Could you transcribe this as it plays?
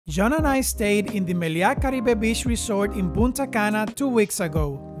John and I stayed in the Meliá Caribe Beach resort in Punta Cana 2 weeks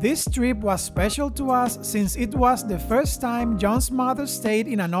ago. This trip was special to us since it was the first time John's mother stayed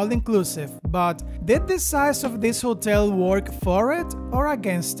in an all-inclusive. But did the size of this hotel work for it or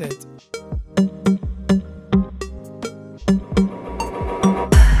against it?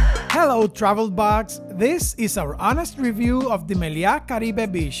 Hello travel bugs! This is our honest review of the Meliá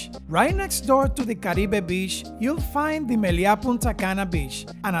Caribe Beach. Right next door to the Caribe Beach, you'll find the Meliá Punta Cana Beach,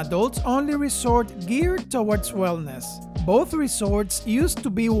 an adults-only resort geared towards wellness. Both resorts used to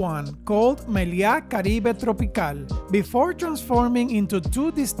be one, called Meliá Caribe Tropical, before transforming into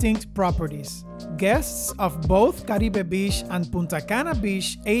two distinct properties. Guests of both Caribe Beach and Punta Cana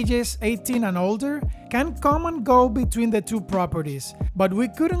Beach, ages 18 and older, can come and go between the two properties, but we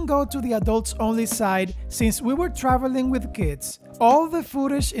couldn't go to the adults-only side since we were traveling with kids. All the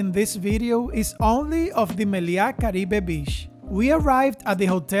footage in this video is only of the Meliá Caribe Beach. We arrived at the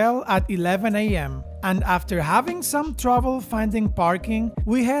hotel at 11 a.m. and after having some trouble finding parking,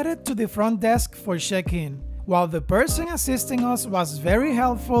 we headed to the front desk for check-in. While the person assisting us was very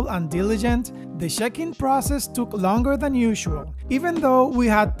helpful and diligent, the check-in process took longer than usual, even though we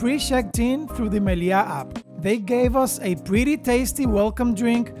had pre-checked in through the Meliá app. They gave us a pretty tasty welcome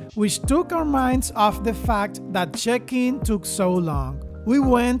drink, which took our minds off the fact that check-in took so long. We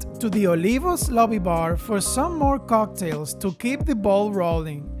went to the Olivos lobby bar for some more cocktails to keep the ball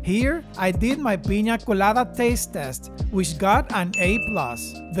rolling. Here, I did my piña colada taste test, which got an A+.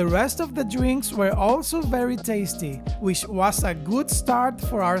 The rest of the drinks were also very tasty, which was a good start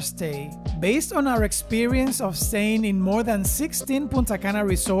for our stay. Based on our experience of staying in more than 16 Punta Cana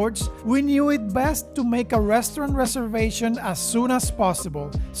resorts, we knew it best to make a restaurant reservation as soon as possible,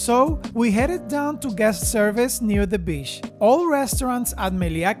 so we headed down to guest service near the beach. All restaurants at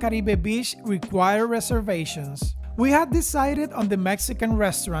Meliá Caribe Beach require reservations. We had decided on the Mexican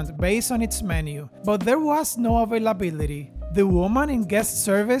restaurant based on its menu, but there was no availability. The woman in guest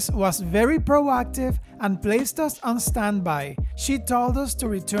service was very proactive and placed us on standby. She told us to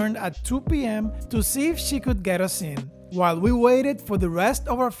return at 2 p.m. to see if she could get us in. While we waited for the rest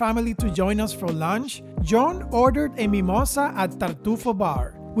of our family to join us for lunch, John ordered a mimosa at Tartufo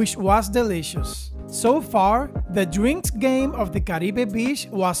Bar, which was delicious. So far, the drinks game of the Caribe Beach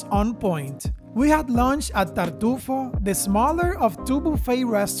was on point. We had lunch at Tartufo, the smaller of two buffet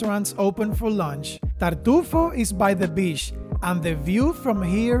restaurants open for lunch. Tartufo is by the beach, and the view from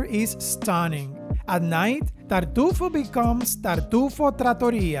here is stunning. At night, Tartufo becomes Tartufo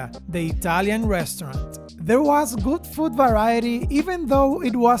Trattoria, the Italian restaurant. There was good food variety even though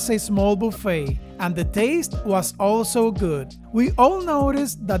it was a small buffet, and the taste was also good. We all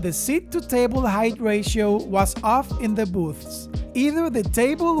noticed that the seat-to-table height ratio was off in the booths. Either the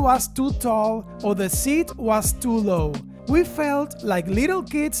table was too tall or the seat was too low. We felt like little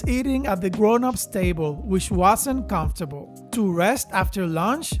kids eating at the grown-ups table, which wasn't comfortable. To rest after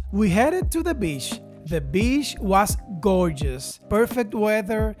lunch, we headed to the beach. The beach was gorgeous, perfect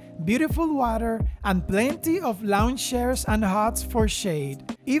weather, beautiful water, and plenty of lounge chairs and huts for shade.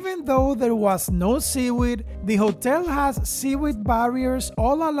 Even though there was no seaweed, the hotel has seaweed barriers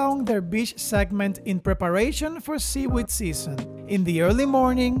all along their beach segment in preparation for seaweed season. In the early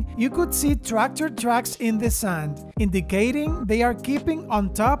morning, you could see tractor tracks in the sand, indicating they are keeping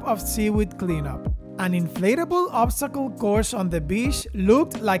on top of seaweed cleanup. An inflatable obstacle course on the beach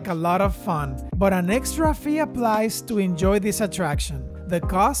looked like a lot of fun, but an extra fee applies to enjoy this attraction. The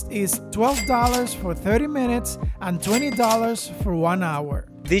cost is $12 for 30 minutes and $20 for 1 hour.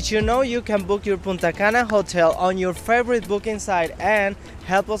 Did you know you can book your Punta Cana hotel on your favorite booking site and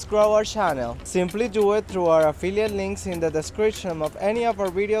help us grow our channel? Simply do it through our affiliate links in the description of any of our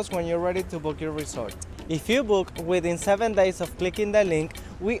videos when you're ready to book your resort. If you book within 7 days of clicking the link,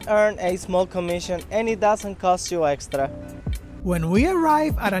 we earn a small commission and it doesn't cost you extra. When we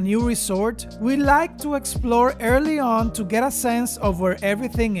arrive at a new resort, we like to explore early on to get a sense of where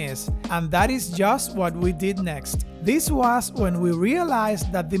everything is, and that is just what we did next. This was when we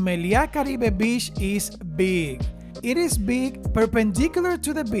realized that the Meliá Caribe Beach is big. It is big perpendicular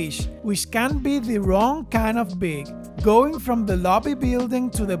to the beach, which can be the wrong kind of big. Going from the lobby building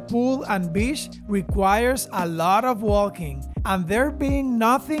to the pool and beach requires a lot of walking, and there being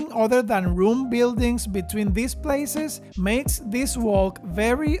nothing other than room buildings between these places makes this walk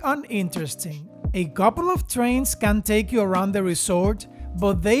very uninteresting. A couple of trains can take you around the resort,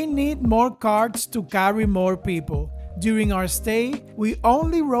 but they need more carts to carry more people. During our stay, we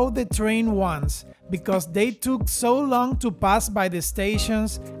only rode the train once because they took so long to pass by the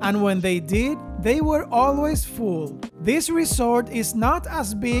stations, and when they did, they were always full. This resort is not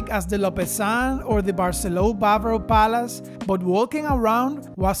as big as the Lopesan or the Barceló Bavaro Palace, but walking around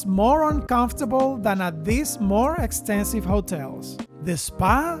was more uncomfortable than at these more extensive hotels. The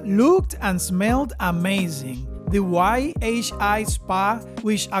spa looked and smelled amazing. The YHI Spa,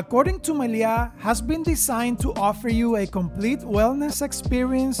 which according to Meliá has been designed to offer you a complete wellness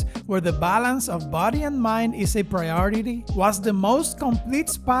experience where the balance of body and mind is a priority, was the most complete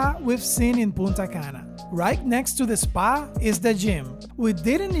spa we've seen in Punta Cana. Right next to the spa is the gym. We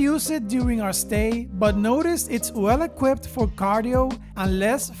didn't use it during our stay, but noticed it's well equipped for cardio and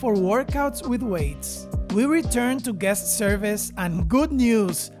less for workouts with weights. We returned to guest service, and good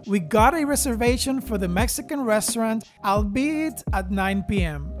news, we got a reservation for the Mexican restaurant, albeit at 9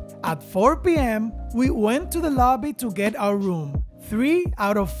 p.m. At 4 p.m., we went to the lobby to get our room. 3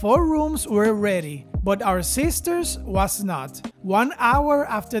 out of 4 rooms were ready, but our sister's was not. 1 hour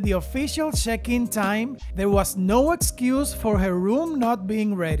after the official check-in time, there was no excuse for her room not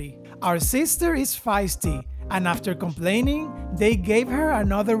being ready. Our sister is feisty, and after complaining, they gave her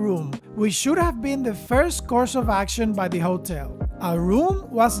another room, which should have been the first course of action by the hotel. Our room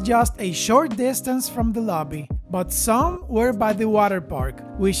was just a short distance from the lobby, but some were by the water park,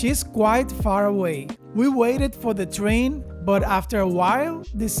 which is quite far away. We waited for the train, but after a while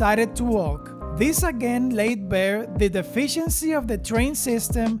decided to walk. This again laid bare the deficiency of the train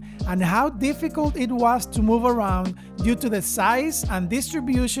system and how difficult it was to move around due to the size and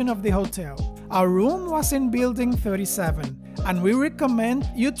distribution of the hotel. Our room was in building 37, and we recommend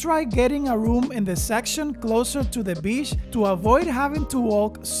you try getting a room in the section closer to the beach to avoid having to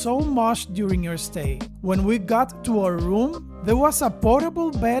walk so much during your stay. When we got to our room, there was a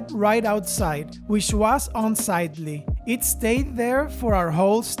portable bed right outside, which was unsightly. It stayed there for our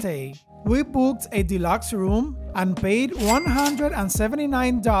whole stay. We booked a deluxe room and paid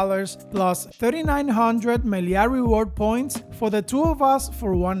 $179 plus 3,900 Meliá reward points for the 2 of us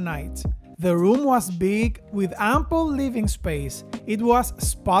for 1 night. The room was big with ample living space. It was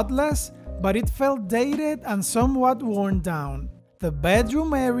spotless, but it felt dated and somewhat worn down. The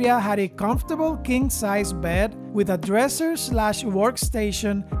bedroom area had a comfortable king-size bed with a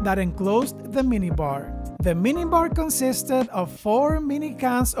dresser/workstation that enclosed the minibar. The minibar consisted of 4 mini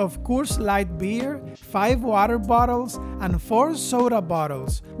cans of Coors Light beer, 5 water bottles, and 4 soda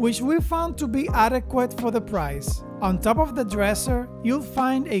bottles, which we found to be adequate for the price. On top of the dresser, you'll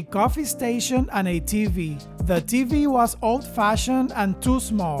find a coffee station and a TV. The TV was old-fashioned and too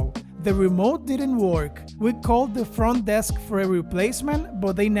small. The remote didn't work. We called the front desk for a replacement,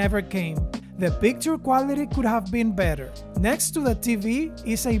 but they never came. The picture quality could have been better. Next to the TV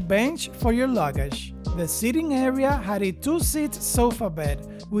is a bench for your luggage. The sitting area had a 2-seat sofa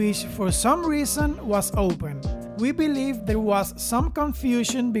bed, which for some reason was open. We believe there was some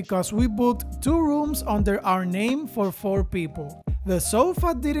confusion because we booked 2 rooms under our name for 4 people. The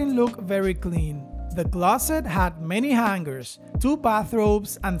sofa didn't look very clean. The closet had many hangers, 2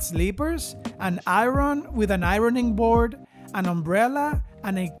 bathrobes and slippers, an iron with an ironing board, an umbrella,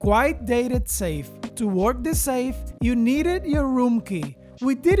 and a quite dated safe. To work the safe, you needed your room key.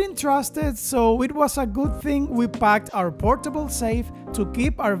 We didn't trust it, so it was a good thing we packed our portable safe to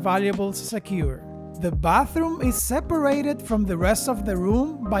keep our valuables secure. The bathroom is separated from the rest of the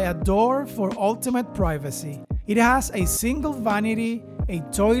room by a door for ultimate privacy. It has a single vanity, a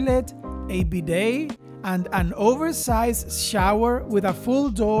toilet, a bidet, and an oversized shower with a full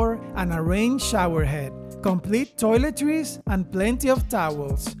door and a rain shower head, complete toiletries, and plenty of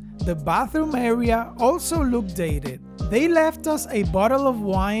towels. The bathroom area also looked dated. They left us a bottle of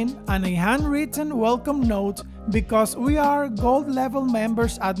wine and a handwritten welcome note because we are gold level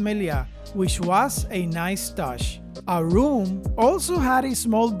members at Meliá, which was a nice touch. Our room also had a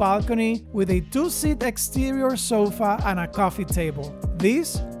small balcony with a 2-seat exterior sofa and a coffee table.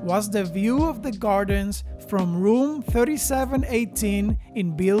 This was the view of the gardens from room 3718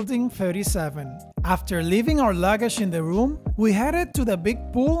 in building 37. After leaving our luggage in the room, we headed to the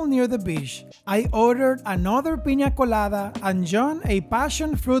big pool near the beach. I ordered another piña colada and John a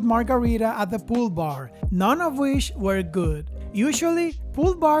passion fruit margarita at the pool bar, none of which were good. Usually,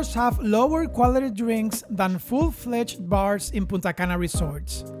 pool bars have lower quality drinks than full-fledged bars in Punta Cana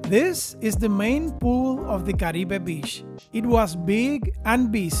resorts. This is the main pool of the Caribe Beach. It was big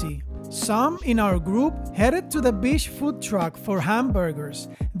and busy. Some in our group headed to the beach food truck for hamburgers.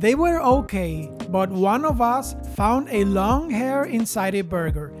 They were okay, but one of us found a long hair inside a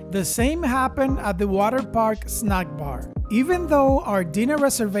burger. The same happened at the water park snack bar. Even though our dinner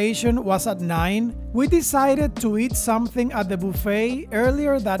reservation was at 9, we decided to eat something at the buffet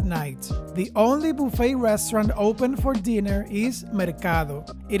earlier that night. The only buffet restaurant open for dinner is Mercado.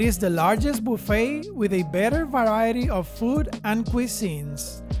 It is the largest buffet with a better variety of food and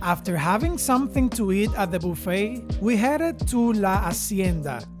cuisines. After having something to eat at the buffet, we headed to La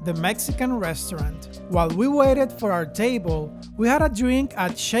Hacienda, the Mexican restaurant. While we waited for our table, we had a drink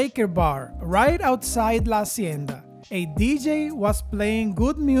at Shaker Bar, right outside La Hacienda. A DJ was playing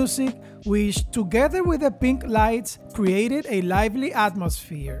good music which, together with the pink lights, created a lively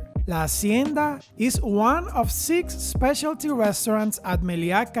atmosphere. La Hacienda is one of 6 specialty restaurants at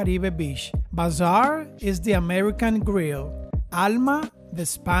Meliá Caribe Beach. Bazaar is the American grill, Alma, the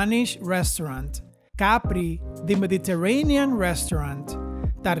Spanish restaurant, Capri, the Mediterranean restaurant,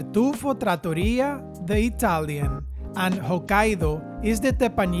 Tartufo Trattoria, the Italian, and Hokkaido is the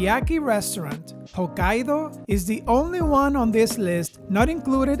teppanyaki restaurant. Hokkaido is the only one on this list not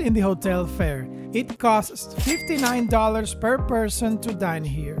included in the hotel fare. It costs $59 per person to dine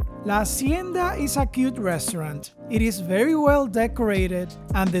here. La Hacienda is a cute restaurant. It is very well decorated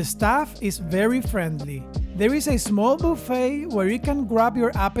and the staff is very friendly. There is a small buffet where you can grab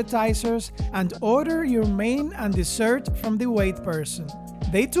your appetizers and order your main and dessert from the wait person.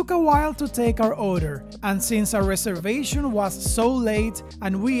 They took a while to take our order, and since our reservation was so late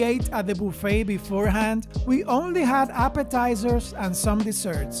and we ate at the buffet beforehand, we only had appetizers and some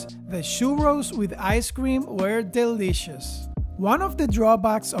desserts. The churros with ice cream were delicious. One of the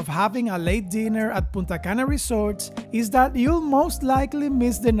drawbacks of having a late dinner at Punta Cana resorts is that you'll most likely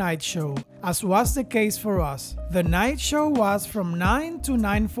miss the night show, as was the case for us. The night show was from 9 to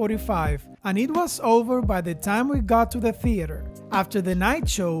 9:45, and it was over by the time we got to the theater. After the night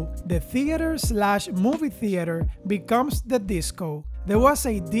show, the theater/movie theater becomes the disco. There was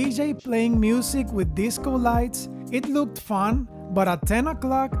a DJ playing music with disco lights. It looked fun, but at 10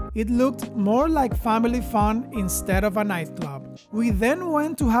 o'clock, it looked more like family fun instead of a nightclub. We then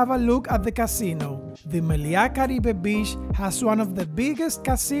went to have a look at the casino. The Meliá Caribe Beach has one of the biggest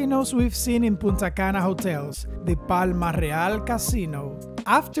casinos we've seen in Punta Cana hotels, the Palma Real Casino.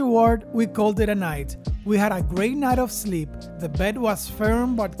 Afterward, we called it a night. We had a great night of sleep. The bed was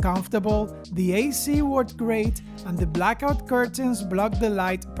firm but comfortable, the AC worked great, and the blackout curtains blocked the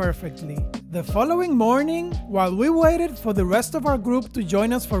light perfectly. The following morning, while we waited for the rest of our group to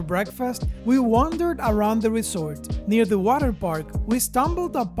join us for breakfast, we wandered around the resort. Near the water park, we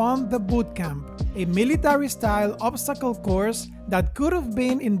stumbled upon the boot camp, a military-style obstacle course that could have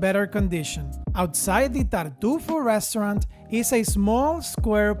been in better condition. Outside the Tartufo restaurant is a small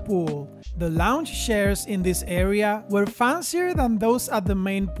square pool. The lounge chairs in this area were fancier than those at the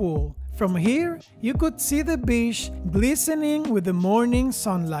main pool. From here, you could see the beach glistening with the morning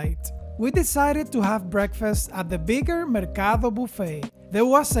sunlight. We decided to have breakfast at the bigger Mercado buffet. There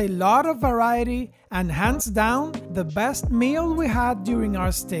was a lot of variety and hands down the best meal we had during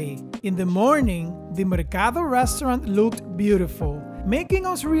our stay. In the morning, the Mercado restaurant looked beautiful, making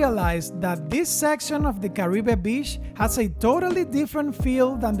us realize that this section of the Caribe Beach has a totally different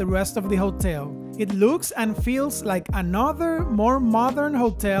feel than the rest of the hotel. It looks and feels like another, more modern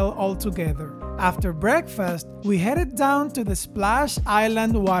hotel altogether. After breakfast, we headed down to the Splash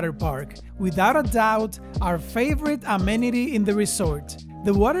Island water park, without a doubt our favorite amenity in the resort.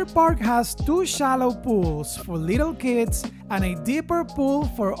 The water park has 2 shallow pools for little kids and a deeper pool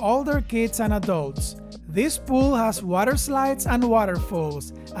for older kids and adults. This pool has water slides and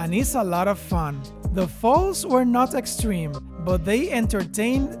waterfalls and is a lot of fun. The falls were not extreme, but they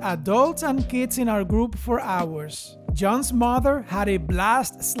entertained adults and kids in our group for hours. John's mother had a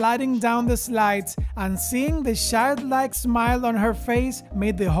blast sliding down the slides, and seeing the childlike smile on her face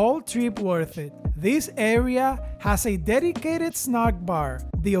made the whole trip worth it. This area has a dedicated snack bar,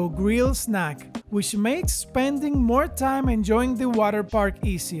 the O'Grill Snack, which makes spending more time enjoying the water park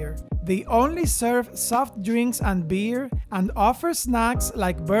easier. They only serve soft drinks and beer and offer snacks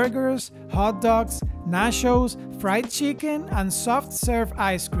like burgers, hot dogs, nachos, fried chicken, and soft serve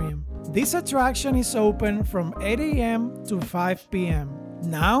ice cream. This attraction is open from 8 a.m. to 5 p.m.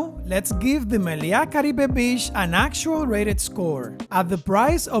 Now, let's give the Meliá Caribe Beach an actual rated score. At the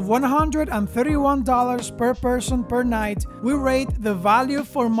price of $131 per person per night, we rate the value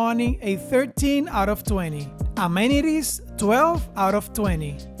for money a 13 out of 20. Amenities, 12 out of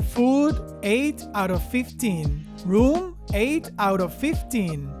 20. Food, 8 out of 15. Room, 8 out of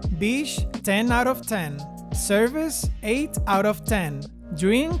 15. Beach, 10 out of 10. Service, 8 out of 10.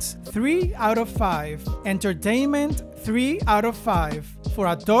 Drinks, 3 out of 5. Entertainment, 3 out of 5. For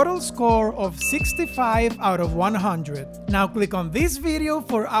a total score of 65 out of 100. Now click on this video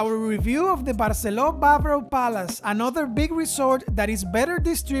for our review of the Barceló Bavaro Palace, another big resort that is better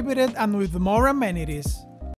distributed and with more amenities.